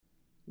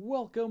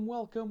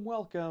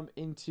Welcome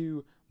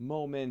into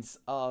Moments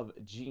of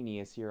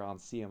Genius here on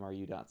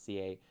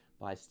CMRU.ca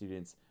by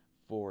students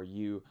for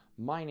you.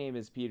 My name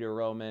is Peter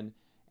Roman,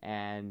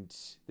 and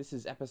this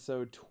is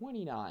episode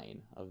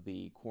 29 of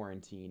the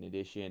quarantine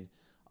edition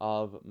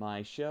of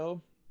my show.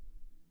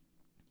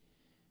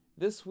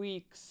 This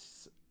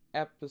week's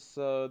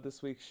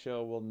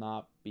show will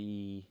not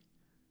be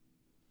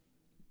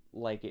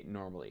like it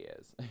normally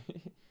is.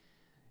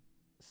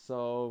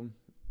 So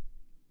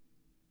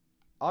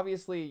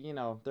obviously,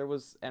 there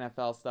was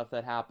NFL stuff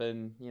that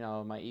happened.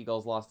 My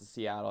Eagles lost to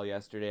Seattle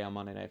yesterday on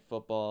Monday Night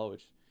Football,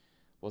 which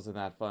wasn't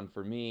that fun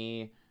for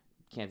me.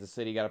 Kansas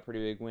City got a pretty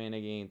big win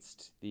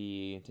against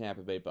the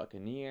Tampa Bay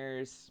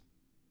Buccaneers.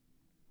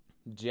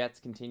 Jets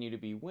continue to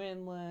be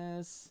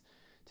winless.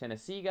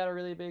 Tennessee got a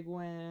really big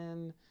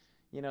win.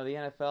 The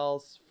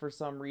NFL, for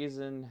some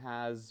reason,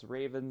 has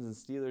Ravens and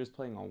Steelers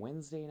playing on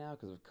Wednesday now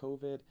because of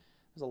COVID.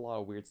 There's a lot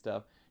of weird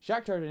stuff.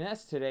 Shakhtar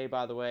Donetsk today,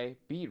 by the way,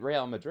 beat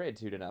Real Madrid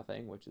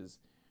 2-0, which is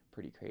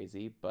pretty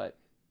crazy. But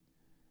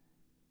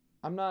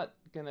I'm not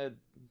going to,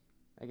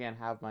 again,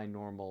 have my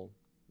normal,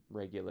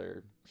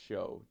 regular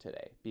show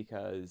today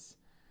because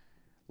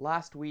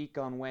last week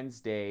on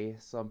Wednesday,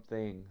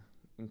 something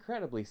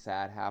incredibly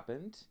sad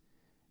happened.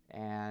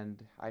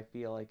 And I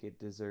feel like it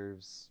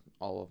deserves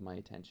all of my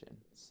attention.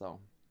 So,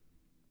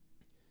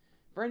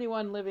 for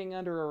anyone living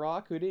under a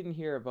rock who didn't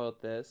hear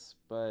about this,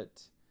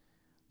 but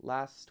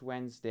last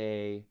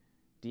Wednesday,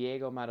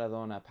 Diego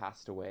Maradona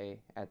passed away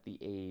at the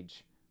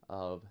age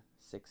of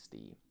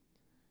 60.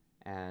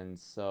 And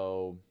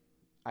so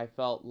I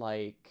felt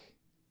like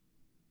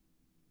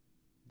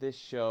this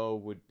show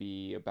would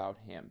be about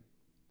him.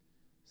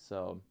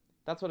 So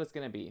that's what it's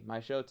going to be. My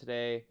show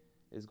today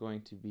is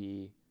going to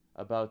be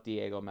about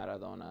Diego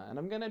Maradona. And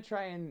I'm going to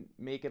try and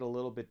make it a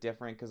little bit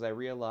different because I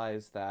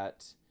realize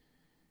that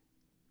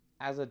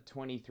as a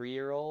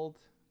 23-year-old,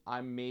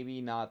 I'm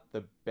maybe not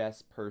the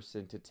best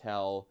person to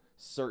tell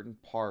certain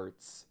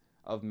parts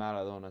of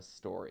Maradona's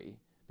story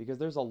because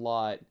there's a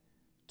lot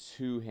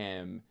to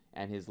him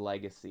and his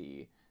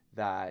legacy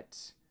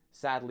that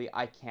sadly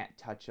I can't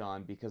touch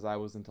on because I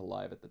wasn't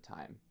alive at the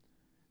time.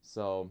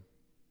 So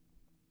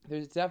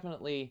there's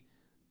definitely,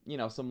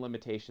 some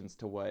limitations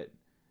to what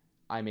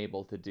I'm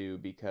able to do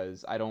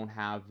because I don't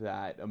have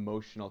that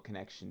emotional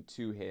connection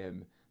to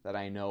him that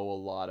I know a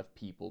lot of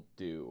people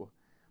do.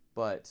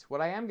 But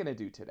what I am going to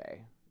do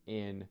today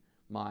in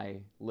my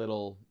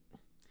little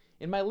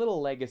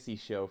legacy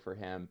show for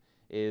him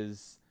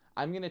is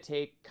I'm going to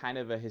take kind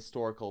of a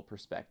historical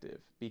perspective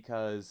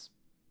because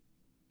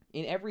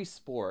in every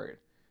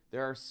sport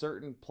there are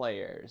certain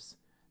players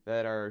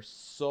that are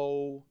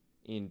so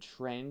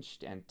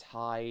entrenched and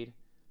tied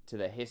to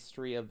the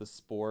history of the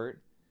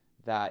sport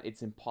that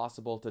it's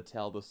impossible to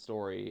tell the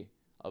story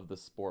of the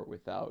sport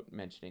without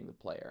mentioning the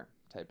player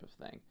type of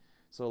thing.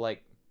 So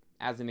like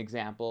as an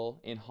example,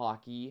 in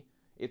hockey,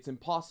 it's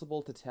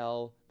impossible to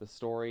tell the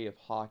story of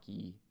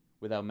hockey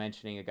without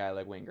mentioning a guy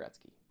like Wayne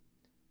Gretzky,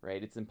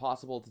 right? It's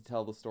impossible to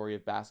tell the story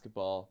of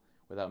basketball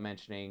without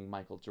mentioning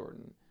Michael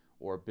Jordan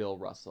or Bill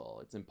Russell.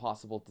 It's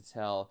impossible to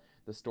tell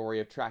the story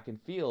of track and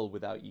field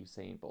without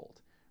Usain Bolt,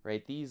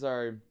 right? These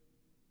are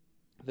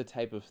the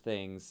type of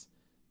things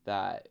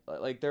that,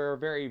 like, there are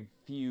very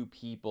few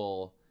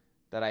people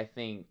that I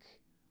think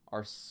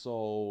are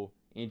so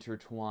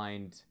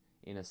intertwined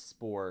in a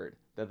sport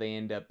that they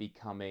end up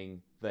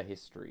becoming the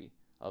history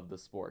of the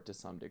sport to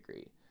some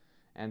degree.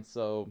 And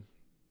so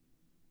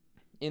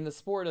in the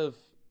sport of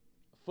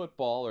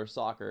football or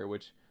soccer,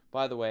 which,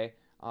 by the way,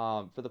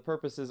 for the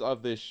purposes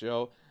of this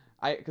show,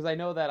 because I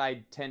know that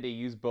I tend to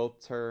use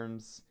both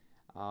terms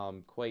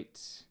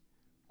quite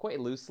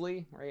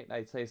loosely, right?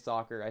 I say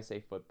soccer, I say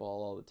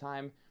football all the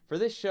time. For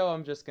this show,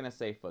 I'm just going to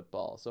say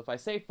football. So if I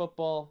say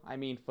football, I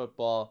mean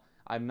football.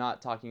 I'm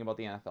not talking about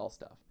the NFL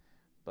stuff.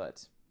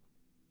 But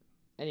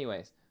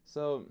anyways,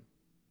 so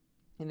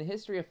in the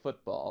history of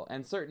football,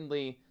 and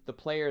certainly the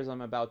players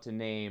I'm about to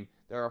name,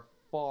 there are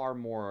far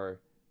more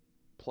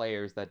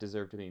players that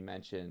deserve to be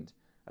mentioned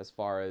as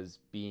far as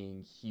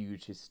being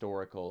huge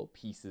historical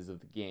pieces of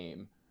the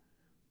game.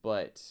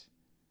 But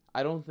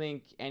I don't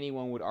think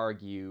anyone would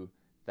argue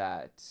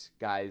that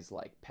guys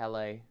like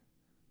Pele,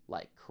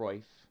 like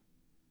Cruyff,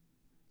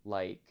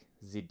 like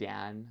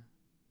Zidane,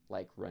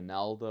 like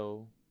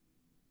Ronaldo,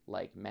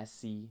 like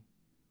Messi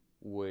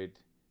would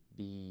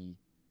be,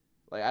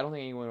 like, I don't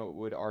think anyone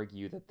would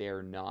argue that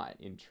they're not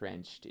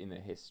entrenched in the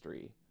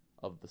history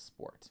of the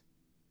sport.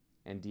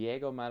 And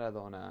Diego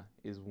Maradona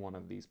is one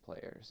of these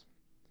players.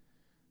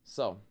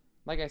 So,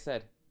 like I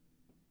said,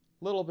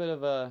 a little bit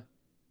of a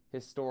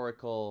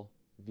historical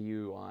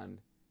view on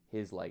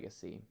his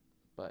legacy.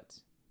 But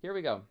here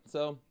we go.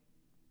 So,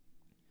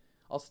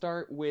 I'll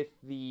start with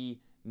the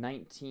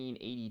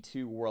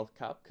 1982 World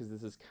Cup because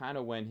this is kind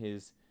of when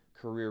his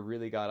career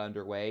really got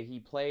underway. He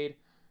played,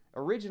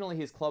 originally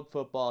his club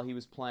football, he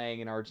was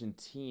playing in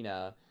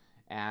Argentina,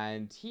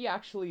 and he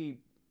actually,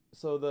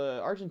 so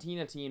the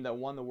Argentina team that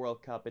won the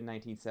World Cup in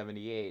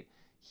 1978,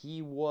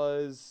 he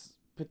was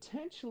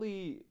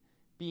potentially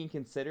being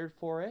considered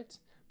for it,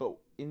 but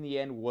in the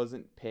end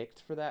wasn't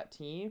picked for that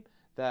team.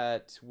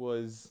 That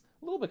was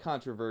a little bit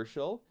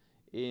controversial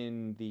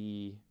in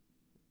the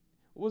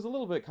was a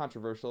little bit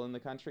controversial in the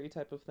country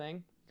type of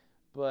thing.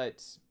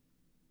 But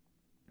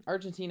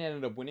Argentina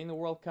ended up winning the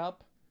World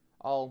Cup.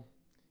 I'll,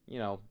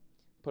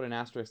 put an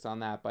asterisk on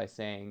that by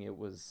saying it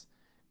was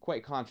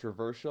quite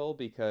controversial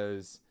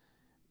because,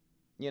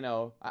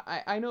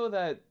 I know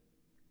that,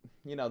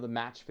 the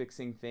match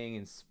fixing thing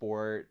in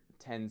sport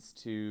tends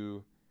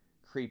to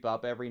creep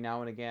up every now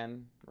and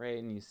again, right?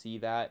 And you see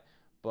that.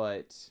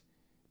 But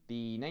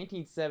the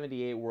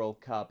 1978 World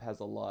Cup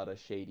has a lot of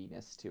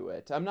shadiness to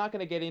it. I'm not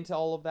going to get into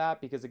all of that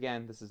because,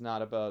 again, this is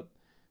not about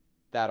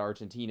that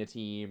Argentina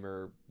team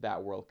or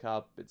that World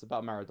Cup. It's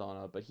about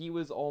Maradona, but he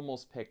was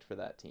almost picked for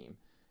that team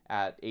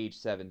at age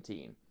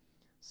 17.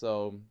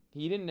 So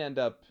he didn't end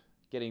up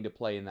getting to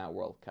play in that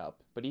World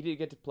Cup, but he did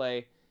get to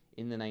play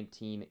in the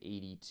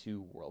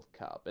 1982 World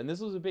Cup. And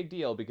this was a big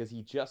deal because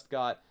he just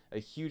got a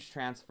huge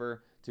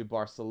transfer to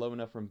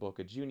Barcelona from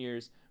Boca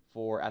Juniors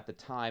for, at the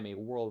time, a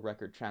world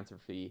record transfer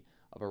fee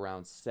of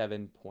around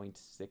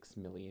 $7.6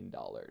 million.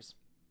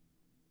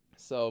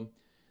 So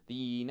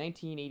the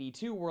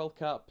 1982 World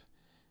Cup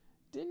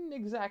didn't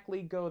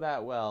exactly go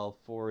that well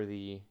for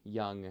the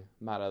young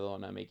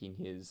Maradona making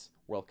his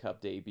World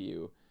Cup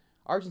debut.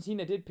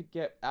 Argentina did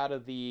get out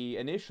of the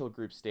initial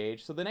group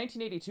stage, so the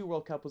 1982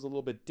 World Cup was a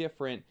little bit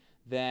different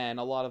than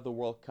a lot of the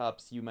World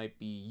Cups you might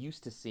be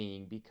used to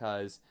seeing,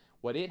 because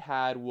what it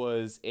had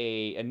was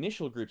a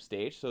initial group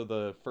stage, so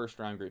the first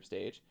round group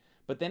stage,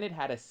 but then it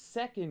had a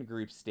second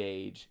group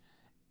stage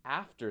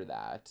after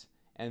that,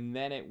 and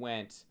then it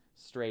went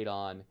straight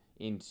on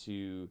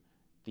into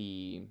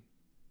the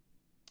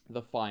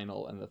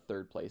final and the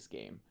third place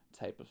game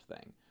type of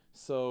thing.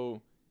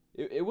 So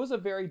it was a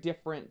very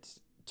different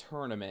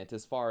tournament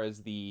as far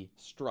as the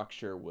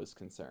structure was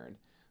concerned.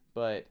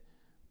 But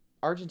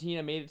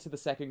Argentina made it to the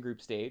second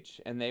group stage,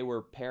 and they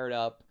were paired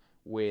up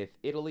with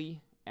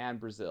Italy and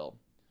Brazil.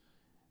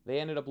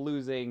 They ended up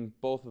losing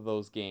both of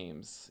those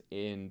games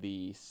in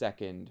the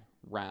second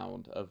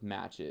round of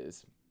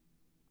matches.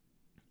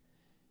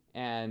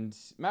 And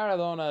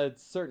Maradona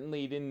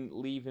certainly didn't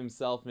leave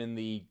himself in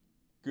the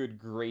good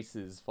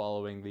graces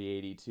following the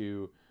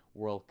 82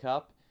 World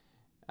Cup.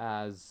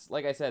 As,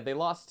 like I said, they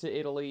lost to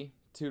Italy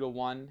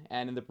 2-1,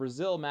 and in the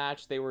Brazil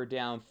match, they were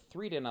down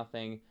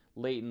 3-0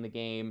 late in the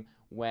game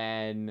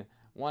when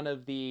one of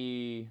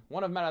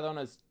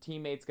Maradona's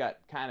teammates got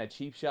kind of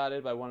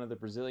cheap-shotted by one of the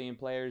Brazilian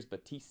players,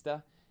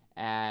 Batista,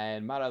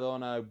 and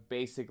Maradona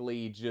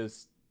basically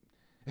just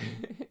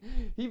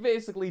he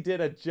basically did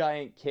a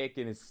giant kick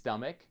in his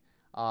stomach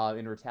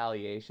in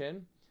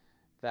retaliation.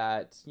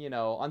 That,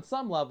 on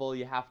some level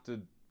you have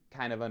to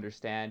kind of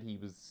understand. He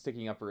was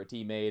sticking up for a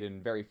teammate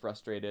and very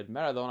frustrated.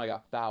 Maradona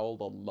got fouled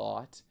a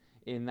lot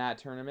in that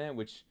tournament,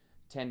 which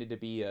tended to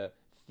be a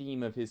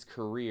theme of his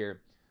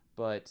career,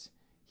 but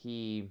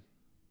he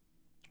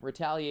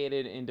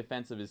retaliated in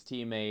defense of his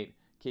teammate,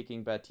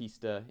 kicking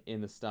Batista in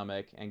the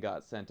stomach, and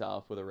got sent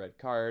off with a red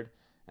card.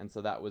 And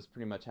so that was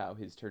pretty much how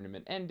his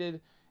tournament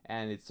ended,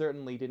 and it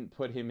certainly didn't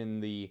put him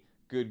in the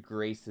good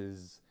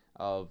graces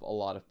of a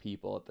lot of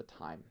people at the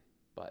time.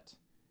 But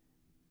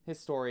his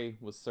story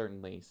was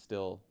certainly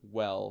still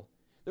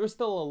there was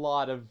still a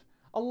lot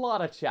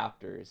of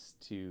chapters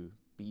to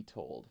be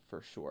told,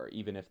 for sure,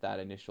 even if that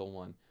initial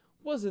one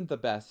wasn't the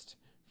best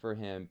for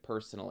him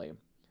personally.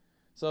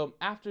 So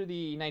after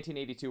the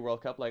 1982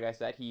 World Cup, like I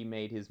said, he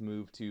made his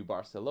move to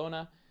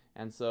Barcelona,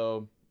 and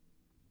so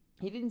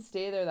he didn't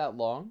stay there that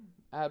long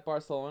at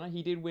Barcelona.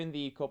 He did win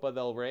the Copa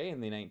del Rey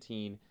in the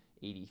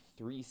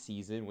 1983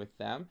 season with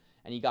them,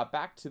 and he got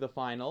back to the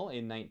final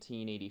in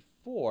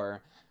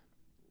 1984.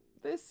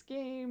 This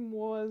game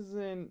was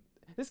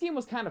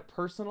kind of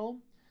personal,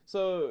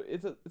 so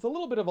it's a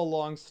little bit of a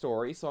long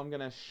story, so I'm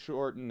going to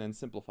shorten and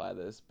simplify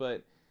this.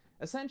 But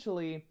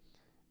essentially,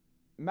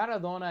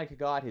 Maradona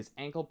got his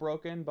ankle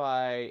broken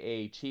by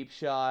a cheap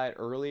shot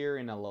earlier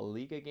in a La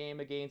Liga game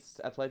against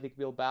Athletic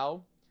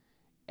Bilbao,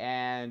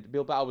 and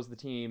Bilbao was the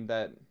team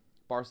that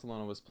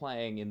Barcelona was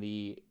playing in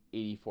the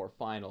 84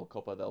 final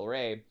Copa del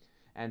Rey.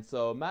 And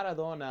so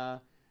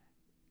Maradona,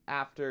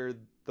 after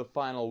the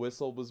final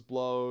whistle was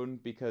blown,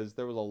 because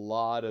there was a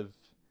lot of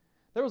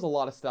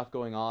stuff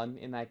going on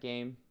in that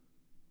game.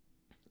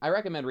 I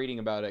recommend reading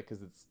about it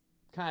because it's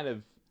kind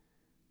of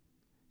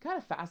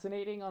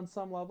fascinating on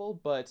some level.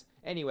 But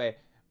anyway,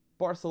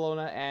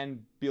 Barcelona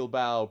and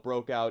Bilbao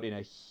broke out in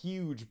a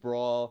huge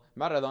brawl.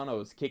 Maradona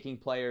was kicking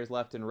players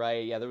left and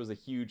right. Yeah, there was a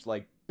huge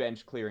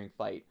bench clearing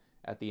fight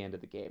at the end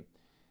of the game.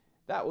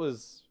 That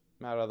was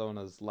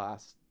Maradona's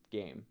last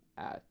game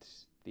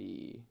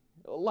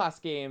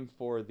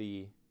for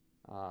the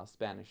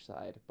Spanish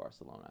side,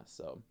 Barcelona.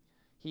 So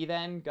he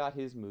then got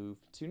his move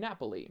to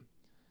Napoli.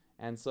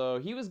 And so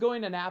he was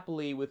going to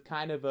Napoli with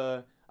kind of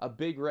a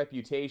big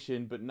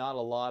reputation, but not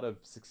a lot of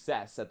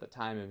success at the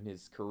time of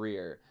his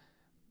career.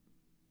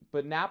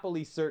 But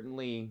Napoli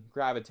certainly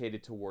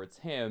gravitated towards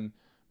him,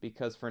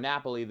 because for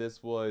Napoli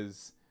this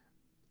was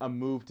a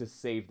move to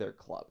save their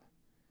club.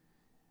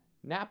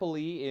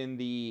 Napoli in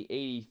the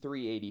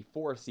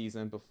 83-84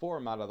 season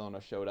before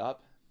Maradona showed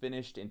up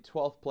finished in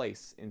 12th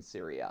place in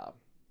Serie A.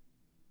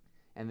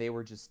 And they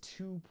were just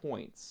 2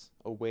 points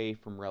away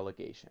from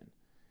relegation.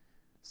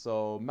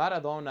 So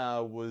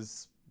Maradona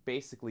was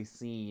basically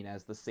seen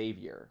as the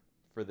savior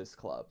for this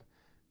club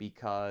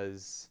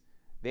because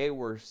they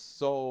were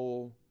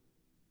so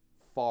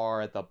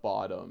far at the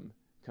bottom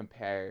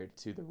compared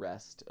to the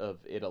rest of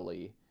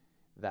Italy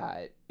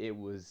that it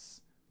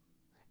was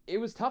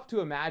tough to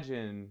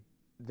imagine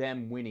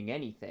them winning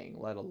anything,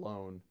 let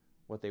alone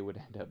what they would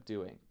end up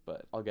doing.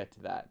 But I'll get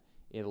to that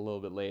in a little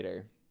bit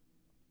later,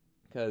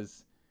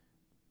 because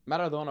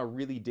Maradona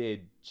really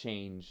did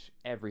change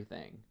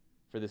everything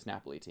for this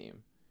Napoli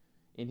team.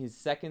 In his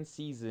second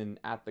season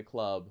at the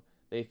club,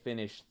 they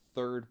finished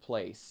 3rd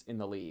place in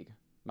the league.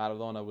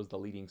 Maradona was the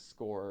leading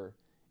scorer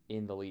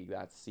in the league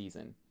that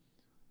season.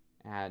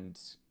 And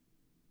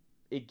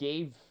it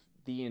gave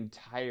the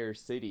entire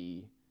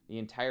city, the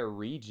entire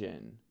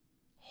region,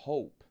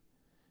 hope.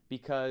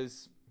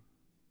 Because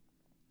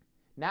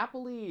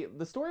Napoli,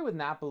 the story with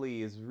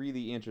Napoli is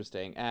really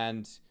interesting.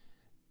 And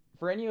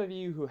for any of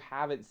you who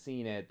haven't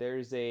seen it,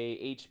 there's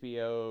a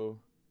HBO,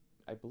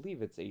 I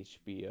believe it's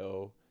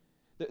HBO.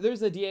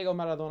 There's a Diego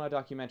Maradona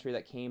documentary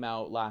that came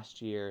out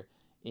last year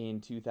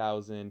in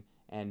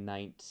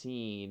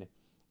 2019,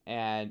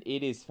 and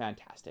it is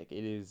fantastic.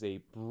 It is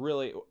a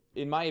brilliant,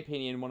 in my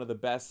opinion, one of the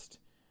best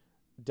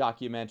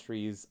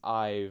documentaries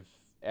I've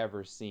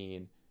ever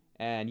seen.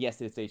 And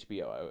yes, it's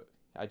HBO.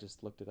 I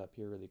just looked it up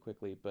here really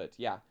quickly, but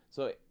yeah.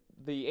 So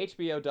the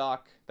HBO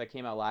doc that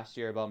came out last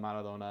year about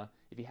Maradona,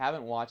 if you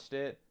haven't watched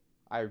it,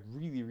 I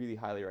really, really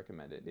highly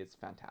recommend it. It's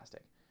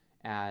fantastic.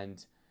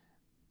 And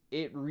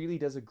it really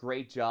does a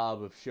great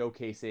job of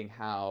showcasing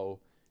how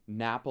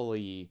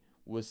Napoli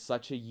was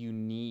such a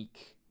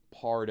unique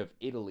part of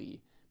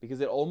Italy,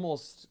 because it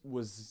almost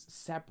was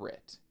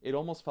separate. It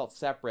almost felt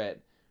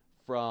separate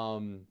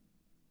from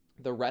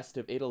the rest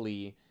of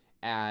Italy,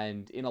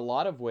 and in a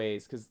lot of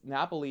ways, because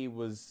Napoli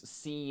was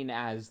seen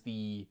as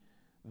the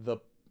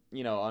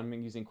I'm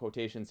using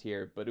quotations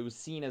here, but it was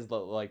seen as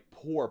the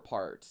poor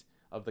part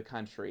of the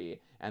country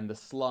and the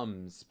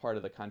slums part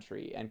of the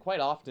country. And quite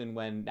often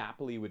when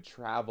Napoli would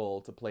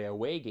travel to play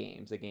away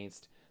games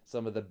against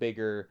some of the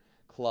bigger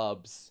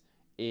clubs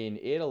in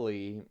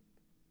Italy,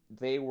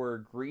 they were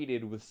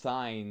greeted with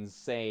signs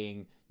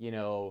saying,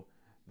 the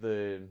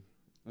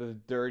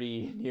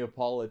dirty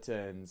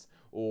Neapolitans,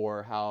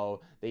 or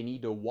how they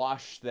need to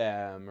wash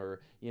them,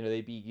 or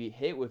they'd be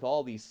hit with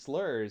all these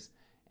slurs.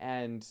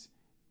 And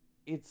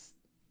it's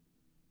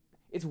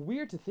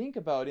weird to think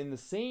about.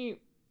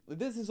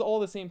 This is all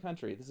the same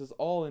country, this is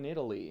all in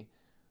Italy,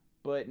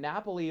 but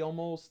Napoli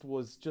almost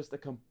was just a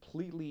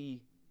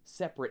completely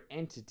separate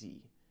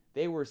entity.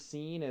 They were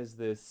seen as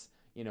this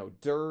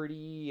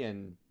dirty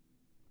and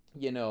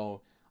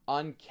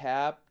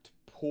unkept,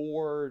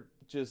 poor,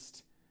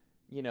 just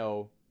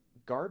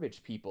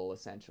garbage people,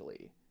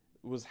 essentially,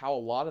 was how a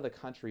lot of the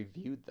country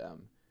viewed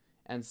them.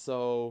 And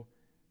so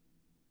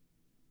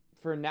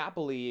for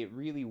Napoli, it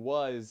really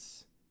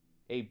was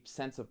a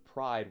sense of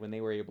pride when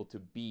they were able to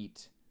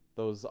beat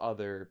those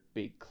other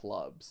big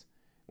clubs,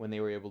 when they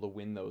were able to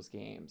win those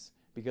games,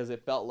 because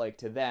it felt like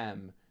to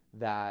them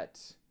that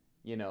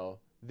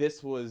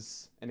this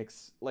was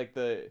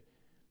the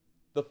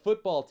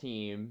football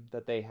team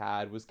that they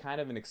had was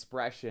kind of an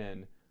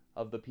expression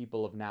of the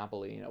people of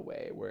Napoli in a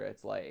way, where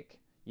it's like,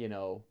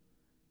 you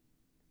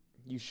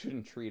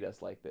shouldn't treat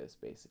us like this,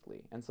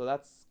 basically. And so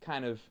that's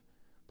kind of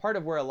part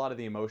of where a lot of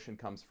the emotion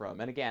comes from.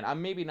 And again,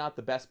 I'm maybe not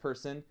the best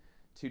person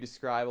to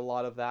describe a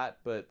lot of that,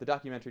 but the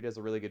documentary does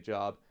a really good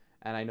job.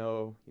 And I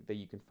know that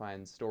you can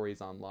find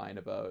stories online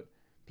about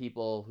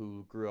people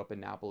who grew up in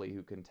Napoli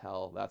who can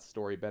tell that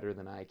story better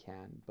than I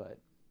can.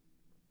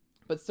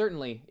 But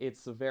certainly,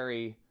 it's a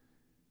very,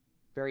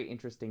 very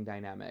interesting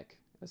dynamic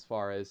as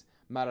far as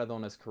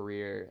Maradona's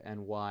career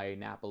and why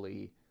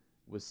Napoli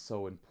was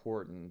so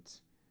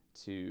important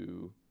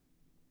to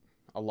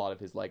a lot of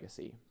his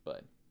legacy.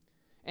 But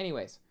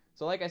anyways,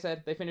 so like I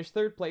said, they finished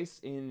 3rd place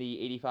in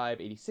the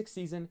 85-86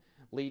 season,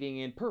 leading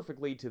in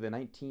perfectly to the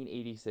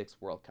 1986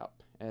 World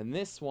Cup. And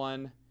this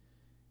one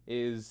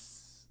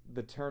is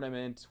the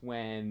tournament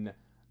when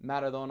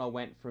Maradona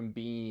went from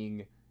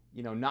being,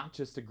 not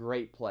just a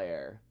great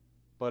player,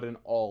 but an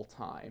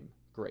all-time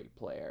great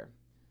player.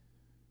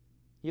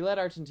 He led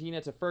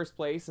Argentina to 1st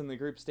place in the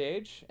group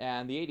stage,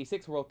 and the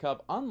 86 World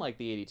Cup, unlike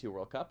the 82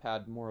 World Cup,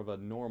 had more of a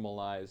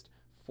normalized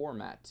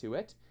format to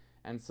it.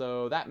 And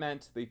so that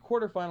meant the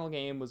quarterfinal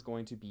game was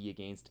going to be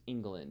against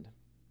England.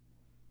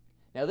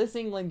 Now, this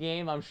England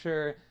game, I'm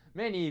sure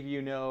many of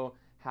you know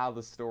how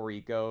the story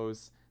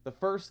goes. The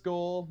first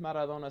goal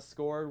Maradona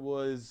scored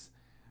was,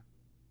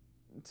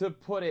 to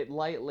put it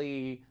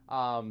lightly,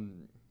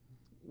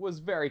 was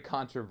very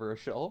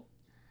controversial.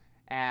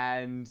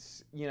 And,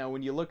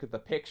 when you look at the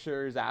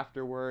pictures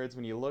afterwards,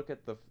 when you look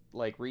at the,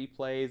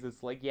 replays,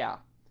 it's like, yeah,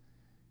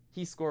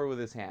 he scored with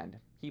his hand.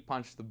 He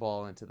punched the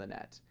ball into the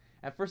net.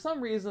 And for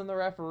some reason, the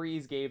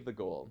referees gave the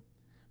goal.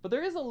 But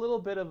there is a little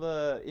bit of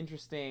a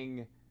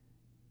interesting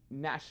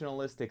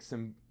nationalistic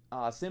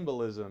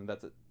symbolism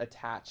that's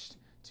attached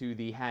to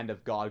the hand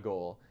of God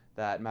goal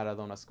that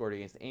Maradona scored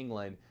against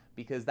England,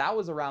 because that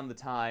was around the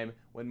time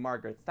when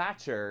Margaret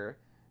Thatcher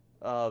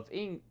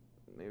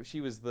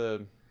she was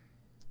the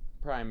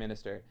prime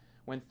minister,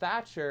 when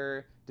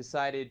Thatcher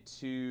decided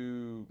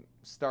to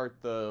start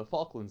the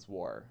Falklands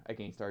War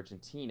against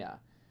Argentina,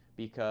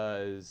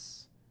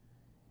 because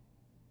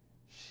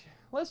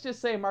let's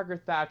just say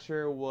Margaret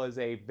Thatcher was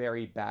a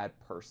very bad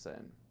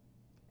person.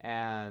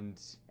 And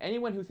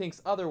anyone who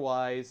thinks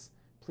otherwise,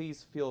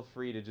 please feel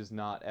free to just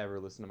not ever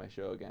listen to my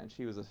show again.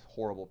 She was a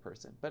horrible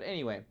person. But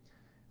anyway,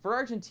 for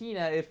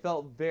Argentina, it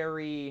felt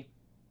very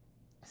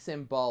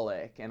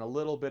symbolic and a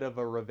little bit of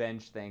a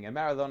revenge thing. And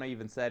Maradona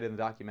even said in the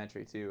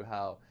documentary too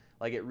how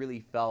like it really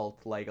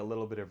felt like a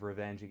little bit of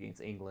revenge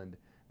against England,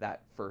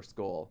 that first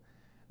goal.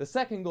 The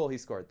second goal he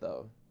scored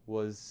though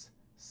was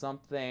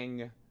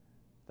something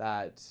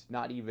that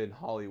not even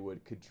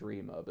Hollywood could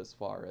dream of as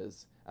far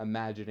as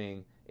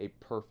imagining a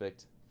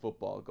perfect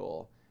football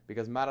goal,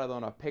 because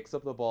Maradona picks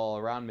up the ball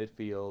around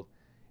midfield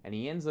and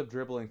he ends up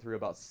dribbling through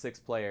about 6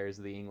 players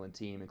of the England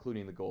team,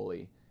 including the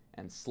goalie,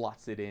 and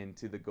slots it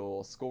into the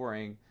goal,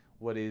 scoring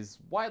what is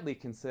widely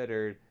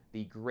considered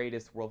the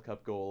greatest World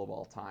Cup goal of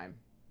all time.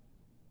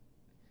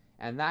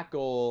 And that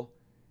goal,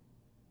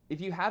 if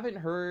you haven't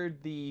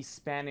heard the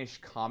Spanish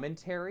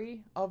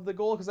commentary of the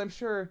goal, because I'm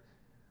sure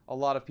a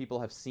lot of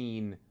people have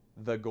seen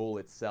the goal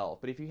itself,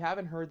 but if you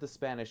haven't heard the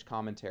Spanish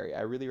commentary,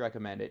 I really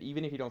recommend it,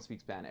 even if you don't speak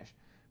Spanish,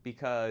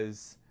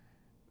 because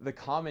the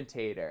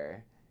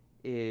commentator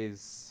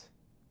is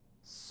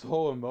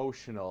so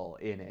emotional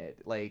in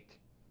it. Like,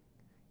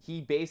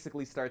 he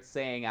basically starts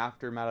saying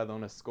after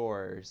Maradona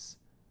scores,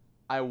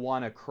 "I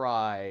want to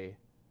cry.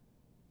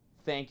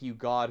 Thank you,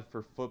 God,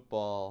 for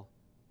football.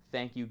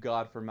 Thank you,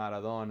 God, for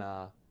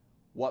Maradona.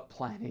 What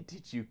planet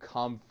did you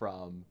come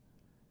from?"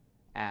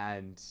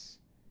 And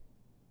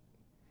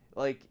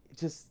like,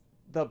 just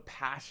the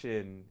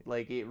passion,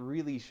 like, it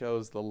really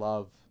shows the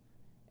love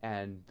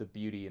and the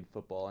beauty in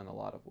football in a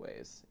lot of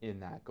ways in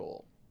that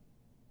goal.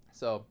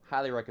 So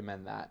highly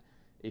recommend that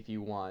if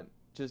you want.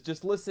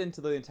 Just listen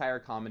to the entire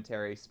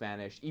commentary,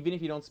 Spanish, even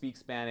if you don't speak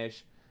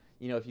Spanish.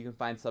 You know, if you can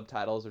find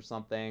subtitles or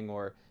something,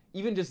 or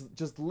even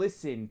just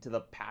listen to the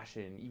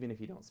passion, even if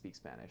you don't speak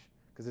Spanish,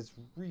 because it's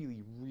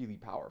really, really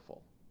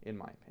powerful, in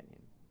my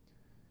opinion.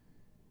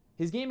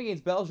 His game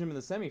against Belgium in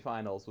the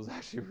semifinals was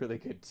actually really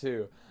good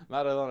too.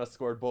 Maradona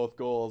scored both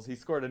goals. He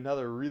scored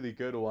another really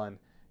good one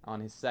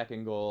on his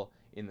second goal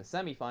in the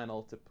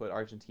semifinal to put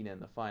Argentina in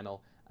the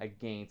final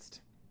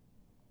against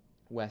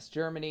West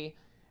Germany.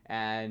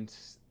 And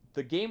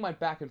the game went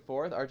back and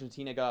forth.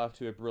 Argentina got off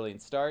to a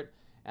brilliant start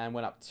and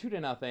went up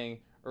 2-0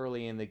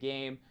 early in the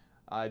game.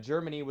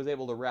 Germany was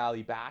able to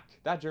rally back.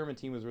 That German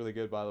team was really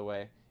good, by the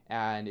way.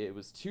 And it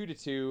was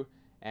 2-2.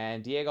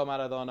 And Diego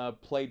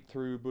Maradona played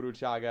through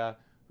Burruchaga,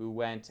 who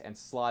went and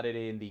slotted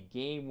in the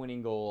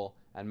game-winning goal.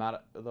 And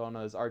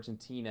Maradona's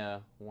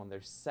Argentina won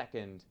their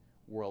second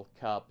World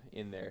Cup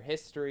in their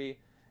history.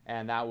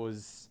 And that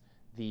was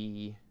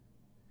the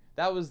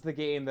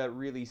game that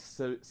really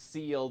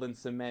sealed and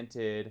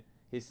cemented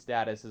his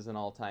status as an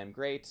all-time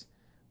great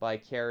by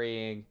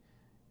carrying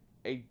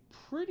a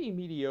pretty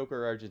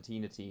mediocre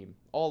Argentina team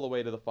all the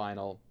way to the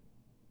final,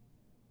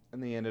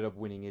 and they ended up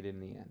winning it in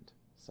the end.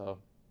 So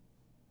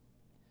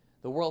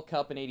the World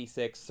Cup in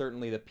 '86,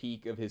 certainly the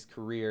peak of his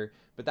career,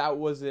 but that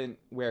wasn't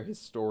where his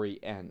story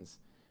ends,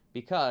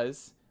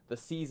 because the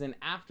season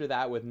after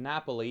that with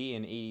Napoli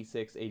in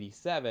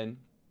 '86-'87,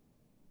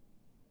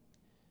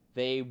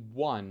 they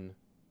won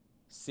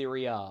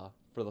Serie A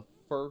for the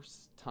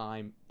first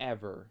time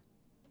ever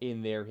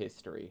in their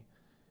history.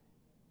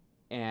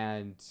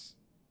 And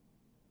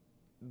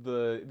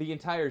the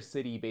entire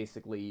city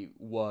basically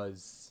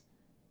was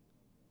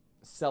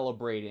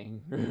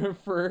celebrating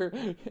for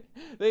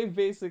they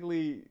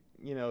basically,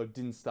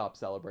 didn't stop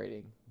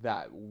celebrating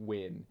that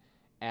win.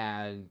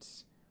 And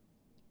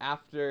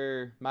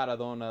after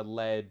Maradona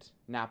led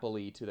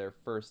Napoli to their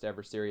first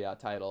ever Serie A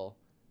title,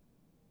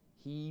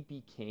 he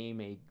became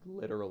a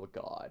literal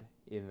god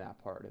in that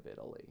part of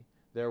Italy.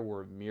 There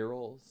were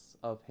murals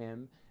of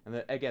him,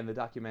 and again, the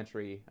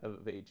documentary of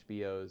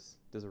HBO's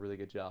does a really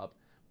good job,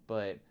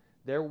 but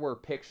there were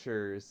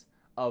pictures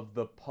of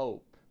the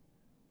Pope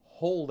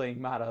holding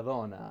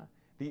Maradona.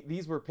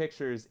 These were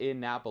pictures in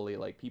Napoli,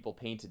 like people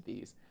painted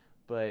these,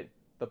 but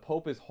the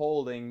Pope is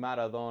holding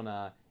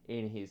Maradona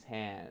in his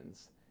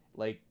hands.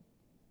 Like,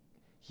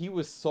 he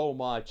was so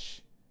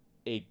much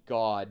a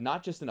god,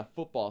 not just in a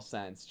football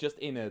sense, just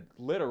in a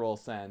literal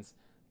sense,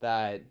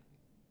 that,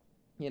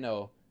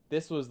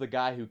 this was the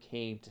guy who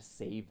came to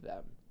save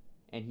them.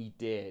 And he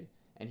did.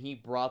 And he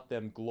brought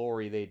them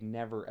glory they'd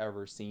never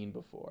ever seen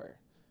before.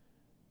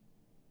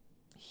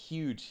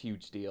 Huge,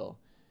 huge deal.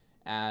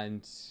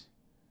 And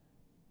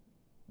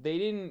they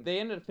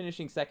ended up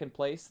finishing second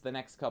place the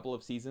next couple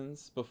of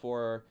seasons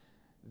before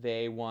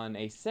they won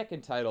a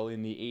second title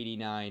in the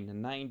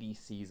 89-90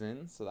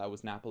 season. So that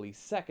was Napoli's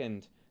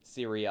second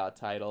Serie A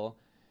title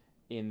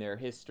in their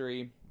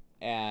history.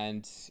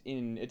 And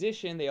in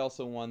addition, they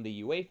also won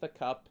the UEFA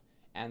Cup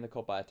and the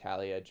Coppa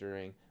Italia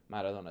during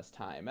Maradona's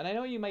time. And I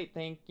know you might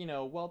think,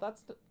 well,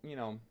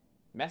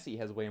 Messi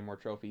has way more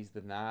trophies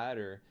than that,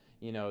 or,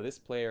 this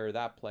player or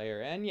that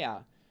player. And yeah,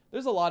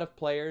 there's a lot of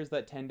players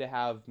that tend to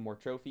have more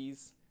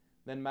trophies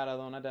than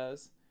Maradona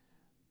does.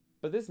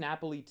 But this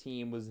Napoli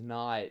team was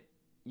not,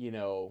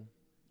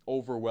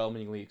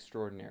 overwhelmingly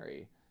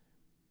extraordinary.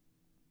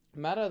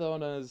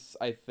 Maradona's,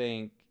 I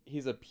think,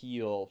 his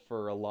appeal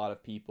for a lot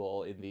of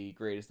people in the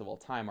greatest of all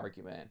time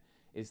argument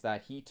is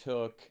that he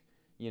took,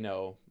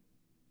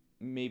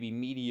 maybe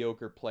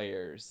mediocre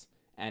players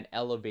and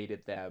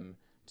elevated them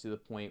to the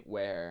point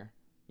where,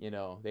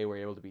 they were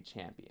able to be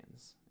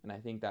champions. And I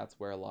think that's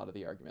where a lot of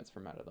the arguments for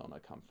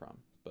Maradona come from.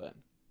 But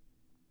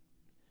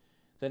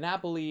the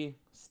Napoli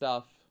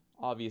stuff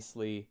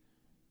obviously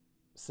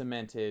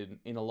cemented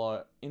in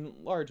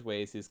large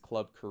ways his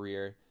club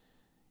career.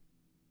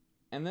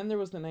 And then there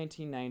was the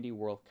 1990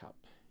 World Cup.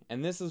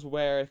 And this is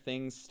where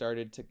things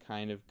started to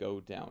kind of go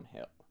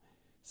downhill.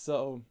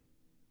 So,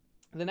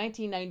 the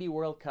 1990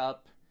 World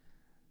Cup,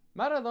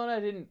 Maradona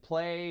didn't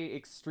play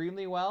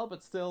extremely well,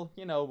 but still,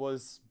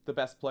 was the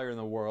best player in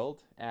the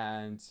world.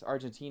 And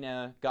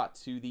Argentina got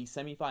to the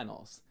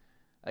semifinals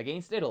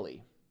against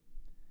Italy.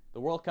 The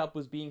World Cup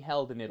was being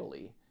held in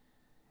Italy.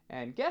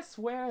 And guess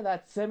where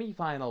that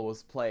semifinal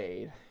was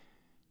played?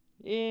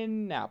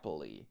 In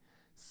Napoli.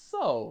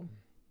 So,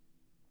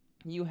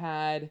 you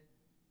had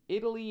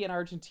Italy and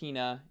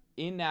Argentina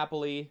in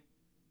Napoli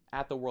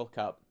at the World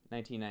Cup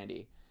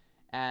 1990.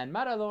 And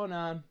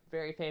Maradona,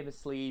 very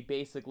famously,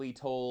 basically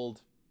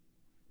told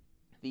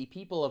the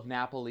people of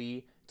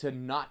Napoli to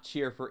not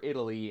cheer for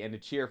Italy and to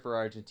cheer for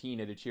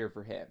Argentina, to cheer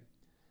for him.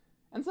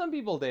 And some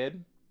people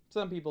did,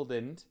 some people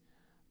didn't.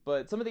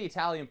 But some of the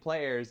Italian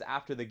players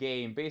after the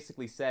game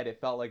basically said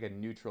it felt like a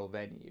neutral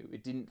venue.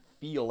 It didn't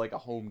feel like a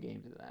home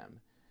game to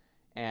them.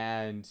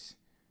 And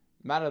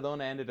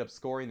Maradona ended up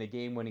scoring the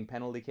game-winning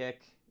penalty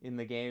kick in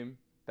the game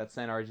that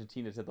sent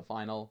Argentina to the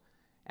final.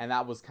 And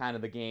that was kind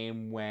of the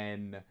game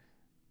when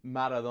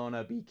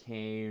Maradona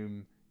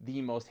became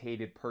the most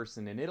hated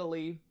person in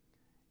Italy,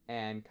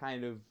 and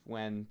kind of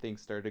when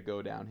things started to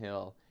go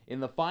downhill.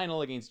 In the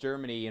final against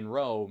Germany in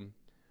Rome,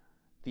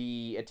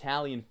 the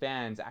Italian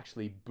fans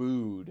actually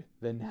booed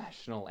the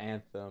national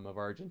anthem of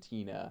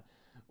Argentina,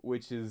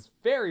 which is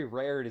very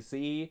rare to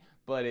see,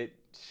 but it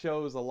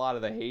shows a lot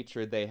of the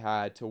hatred they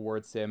had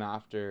towards him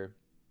after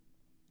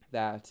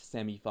that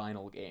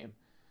semi-final game.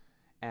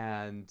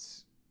 And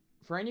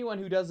for anyone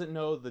who doesn't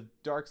know the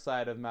dark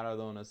side of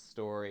Maradona's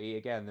story,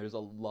 again, there's a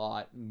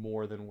lot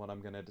more than what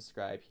I'm going to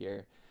describe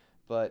here.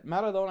 But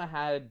Maradona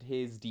had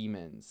his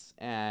demons,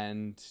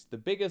 and the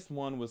biggest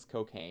one was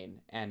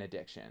cocaine and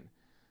addiction.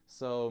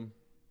 So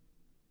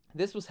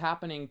this was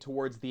happening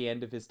towards the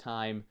end of his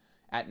time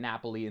at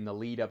Napoli in the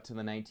lead up to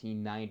the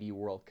 1990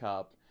 World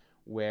Cup,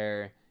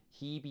 where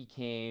he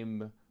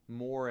became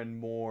more and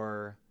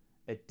more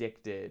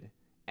addicted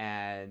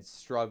and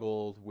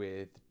struggled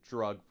with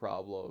drug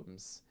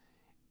problems.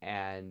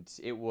 And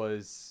it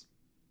was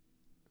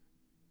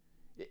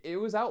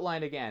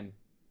outlined again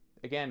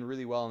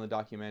really well in the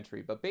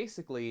documentary. But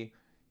basically,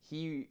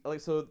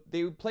 so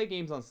they would play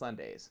games on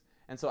Sundays.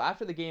 And so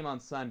after the game on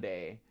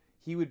Sunday,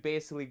 he would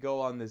basically go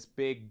on this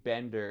big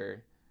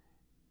bender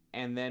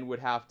and then would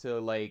have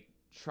to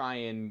try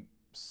and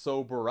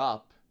sober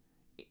up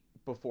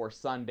before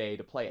Sunday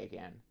to play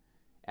again.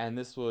 And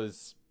this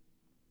was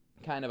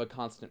kind of a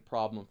constant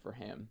problem for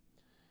him.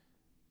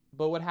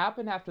 But what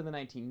happened after the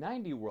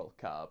 1990 World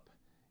Cup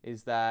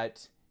is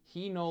that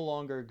he no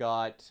longer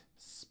got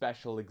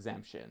special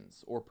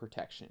exemptions or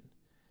protection.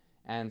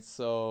 And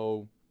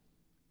so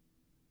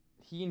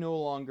he no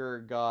longer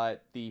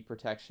got the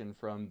protection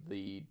from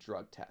the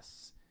drug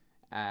tests.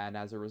 And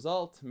as a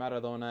result,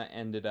 Maradona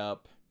ended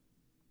up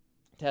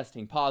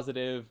testing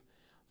positive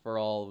for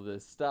all of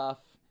this stuff,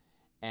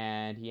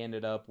 and he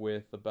ended up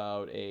with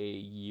about a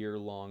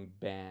year-long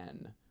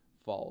ban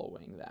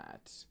following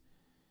that,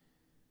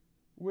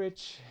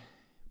 which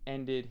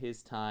ended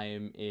his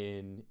time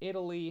in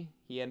Italy.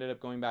 He ended up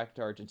going back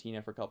to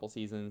Argentina for a couple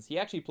seasons. He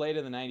actually played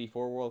in the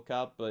 94 World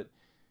Cup, but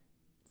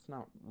it's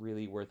not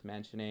really worth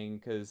mentioning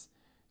because,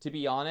 to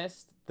be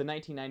honest, the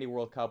 1990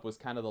 World Cup was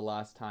kind of the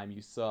last time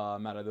you saw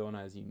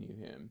Maradona as you knew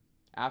him.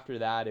 After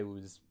that, it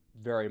was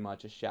very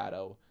much a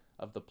shadow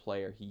of the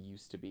player he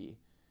used to be.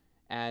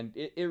 And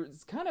it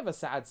was kind of a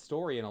sad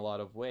story in a lot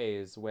of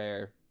ways,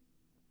 where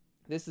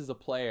this is a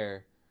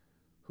player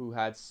who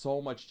had so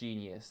much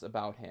genius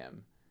about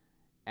him,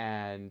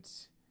 and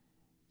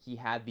he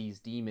had these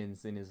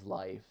demons in his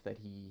life that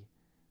he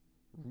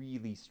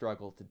really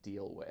struggled to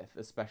deal with,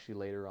 especially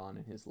later on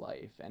in his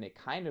life. And it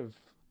kind of,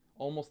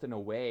 almost in a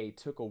way,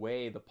 took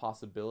away the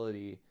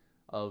possibility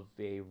of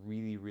a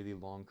really, really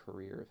long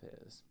career of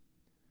his.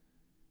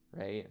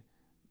 Right?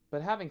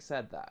 But having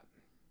said that,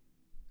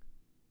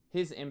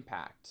 his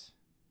impact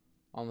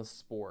on the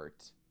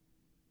sport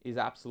is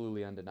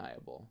absolutely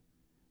undeniable.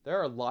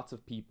 There are lots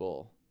of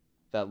people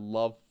that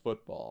love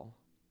football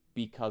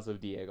because of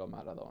Diego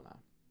Maradona.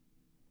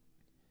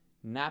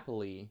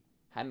 Napoli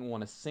hadn't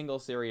won a single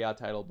Serie A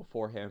title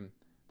before him.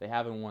 They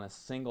haven't won a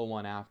single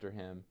one after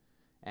him.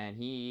 And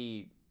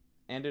he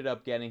ended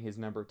up getting his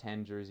number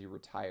 10 jersey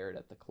retired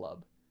at the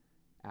club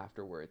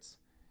afterwards.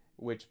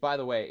 Which, by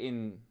the way,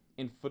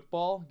 in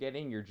football,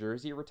 getting your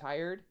jersey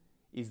retired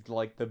is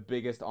like the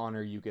biggest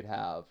honor you could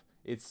have.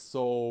 It's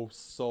so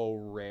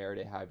rare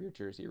to have your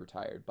jersey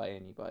retired by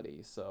anybody.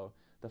 So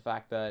the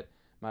fact that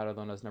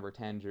Maradona's number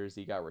 10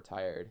 jersey got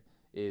retired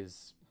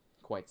is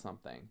quite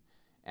something.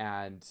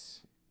 And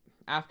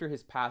after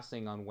his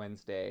passing on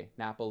Wednesday,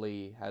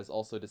 Napoli has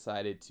also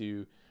decided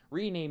to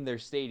rename their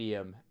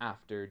stadium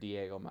after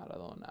Diego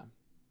Maradona,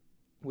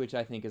 which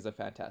I think is a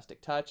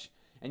fantastic touch.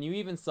 And you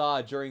even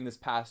saw during this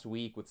past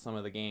week with some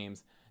of the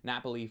games,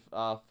 Napoli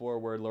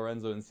forward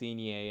Lorenzo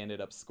Insigne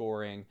ended up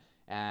scoring,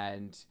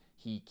 and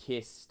he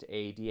kissed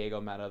a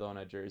Diego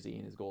Maradona jersey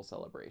in his goal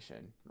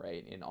celebration,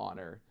 right, in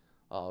honor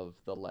of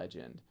the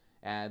legend.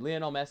 And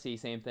Lionel Messi,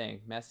 same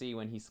thing. Messi,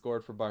 when he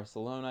scored for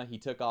Barcelona, he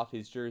took off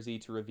his jersey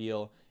to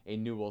reveal a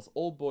Newell's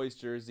Old Boys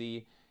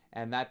jersey,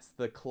 and that's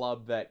the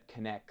club that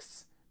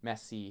connects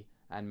Messi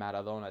and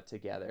Maradona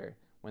together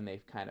when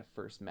they've kind of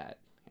first met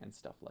and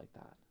stuff like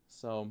that.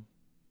 So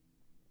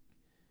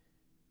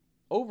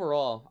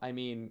overall, I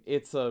mean,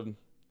 it's a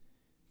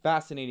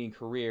fascinating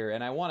career,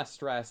 and I want to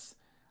stress,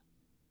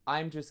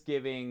 I'm just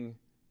giving,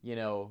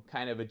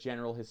 kind of a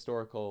general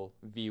historical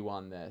view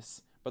on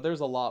this, but there's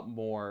a lot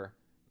more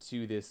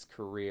to this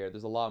career.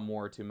 There's a lot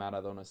more to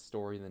Maradona's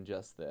story than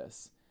just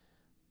this.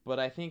 But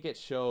I think it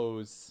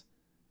shows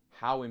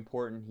how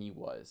important he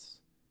was.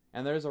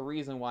 And there's a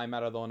reason why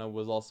Maradona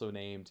was also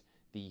named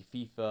the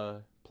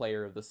FIFA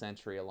Player of the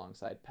Century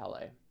alongside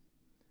Pele.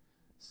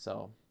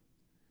 So,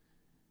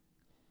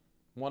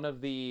 one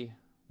of the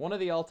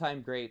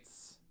all-time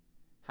greats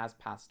has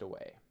passed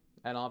away.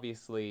 And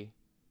obviously,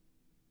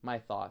 my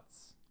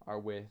thoughts are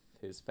with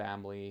his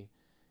family,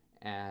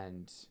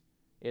 and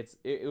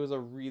it was a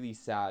really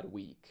sad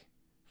week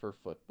for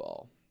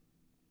football.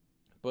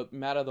 But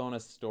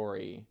Maradona's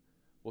story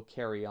will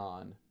carry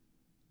on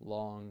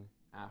long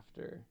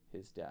after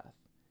his death.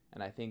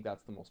 And I think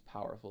that's the most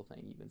powerful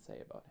thing you can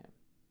say about him.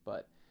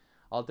 But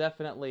I'm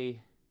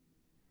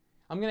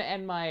going to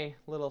end my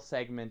little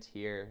segment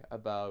here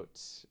about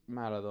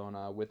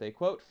Maradona with a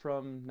quote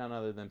from none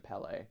other than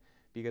Pele,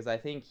 because I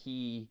think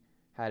he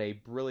had a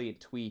brilliant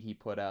tweet he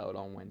put out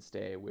on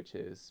Wednesday, which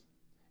is,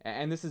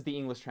 and this is the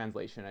English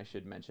translation, I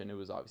should mention. It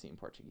was obviously in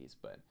Portuguese,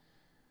 but,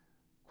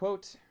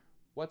 quote,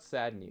 "What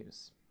sad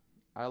news.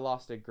 I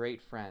lost a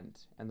great friend,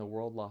 and the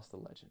world lost a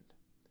legend.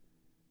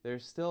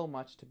 There's still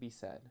much to be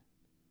said,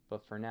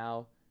 but for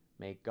now,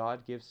 may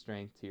God give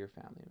strength to your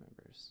family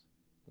members.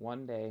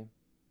 One day,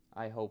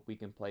 I hope we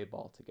can play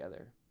ball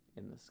together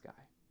in the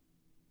sky."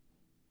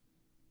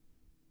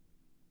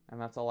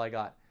 And that's all I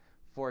got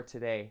for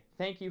today.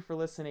 Thank you for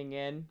listening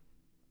in.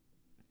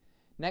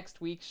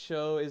 Next week's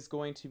show is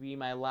going to be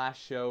my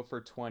last show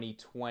for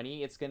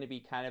 2020. It's going to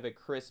be kind of a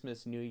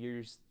Christmas, New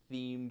Year's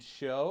themed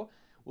show.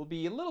 Will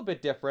be a little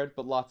bit different,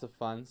 but lots of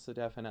fun, so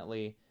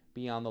definitely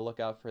be on the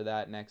lookout for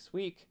that next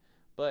week.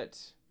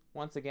 But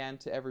once again,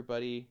 to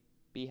everybody,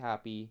 be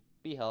happy,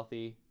 be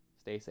healthy,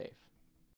 stay safe.